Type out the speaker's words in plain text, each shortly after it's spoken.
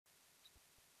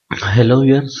Hello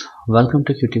viewers, welcome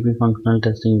to QTP functional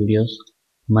testing videos.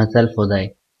 Myself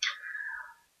Uday.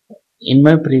 In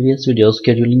my previous video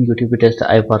scheduling QTP test,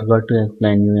 I forgot to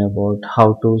explain you about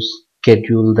how to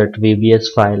schedule that VBS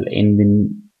file in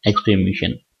WinXP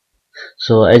Mission.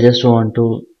 So I just want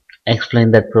to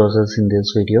explain that process in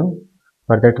this video.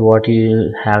 For that, what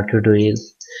you have to do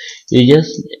is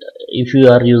if you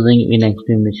are using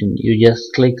WinXP Mission, you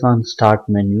just click on Start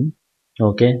menu.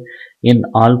 Okay, in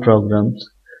all programs,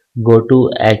 go to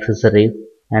Accessories,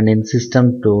 and in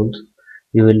System Tools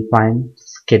you will find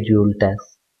Schedule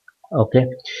Tasks. Okay,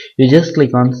 you just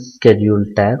click on Schedule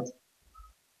Tasks,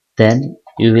 then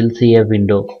you will see a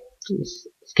window,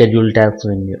 Schedule Tasks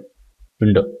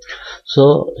window.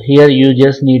 So here you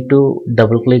just need to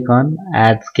double click on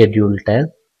Add Schedule Task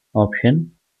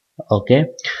option. Okay,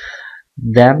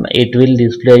 then it will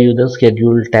display you the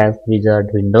Schedule Task wizard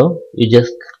window. You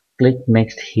just click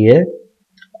Next here.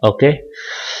 Okay,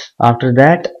 after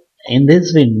that, in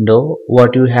this window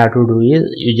what you have to do is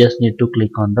you just need to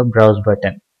click on the browse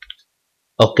button.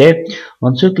 Okay,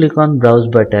 once you click on browse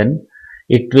button,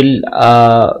 it will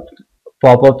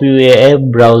pop up you a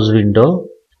browse window.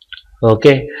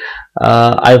 Okay,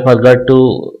 I forgot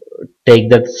to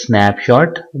take that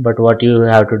snapshot, but what you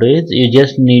have to do is you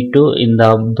just need to, in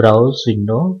the browse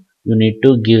window, you need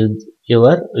to give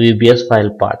your VBS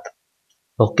file path.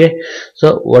 Okay,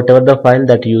 so whatever the file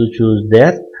that you choose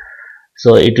there,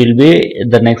 so it will be,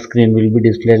 the next screen will be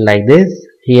displayed like this.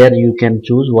 Here you can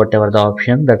choose whatever the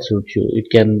option that suits you. It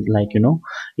can, like,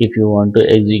 if you want to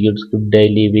execute script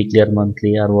daily, weekly, or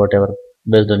monthly, or whatever,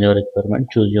 based on your requirement,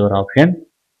 choose your option.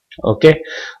 Okay,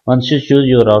 once you choose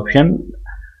your option,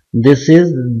 this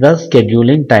is the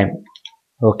scheduling time.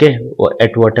 Okay,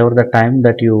 at whatever the time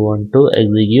that you want to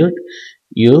execute,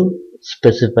 you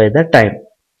specify the time.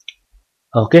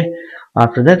 Okay,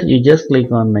 after that you just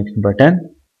click on next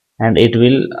button, and it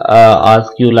will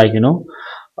ask you, like,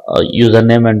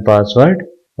 username and password.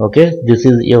 Okay, this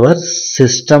is your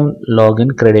system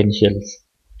login credentials.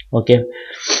 Okay,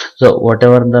 so with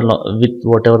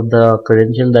whatever the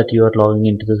credential that you are logging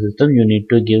into the system, you need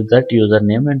to give that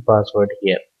username and password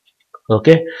here.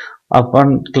 Okay,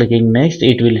 upon clicking next,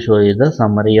 it will show you the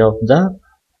summary of the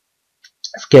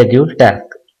schedule task.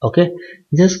 Okay,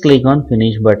 just click on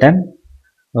finish button.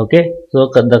 Okay, so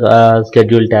the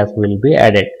schedule task will be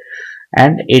added,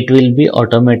 and it will be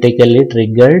automatically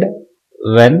triggered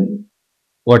when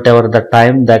whatever the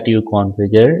time that you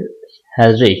configured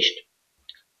has reached.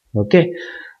 Okay,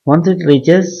 once it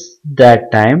reaches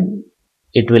that time,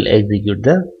 it will execute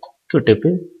the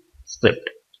QTP script.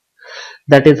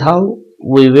 That is how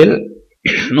we will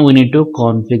we need to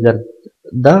configure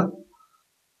the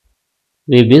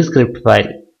VB script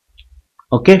file.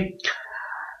 Okay,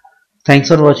 thanks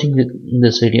for watching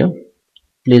this video.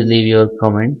 Please leave your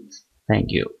comments. Thank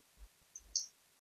you.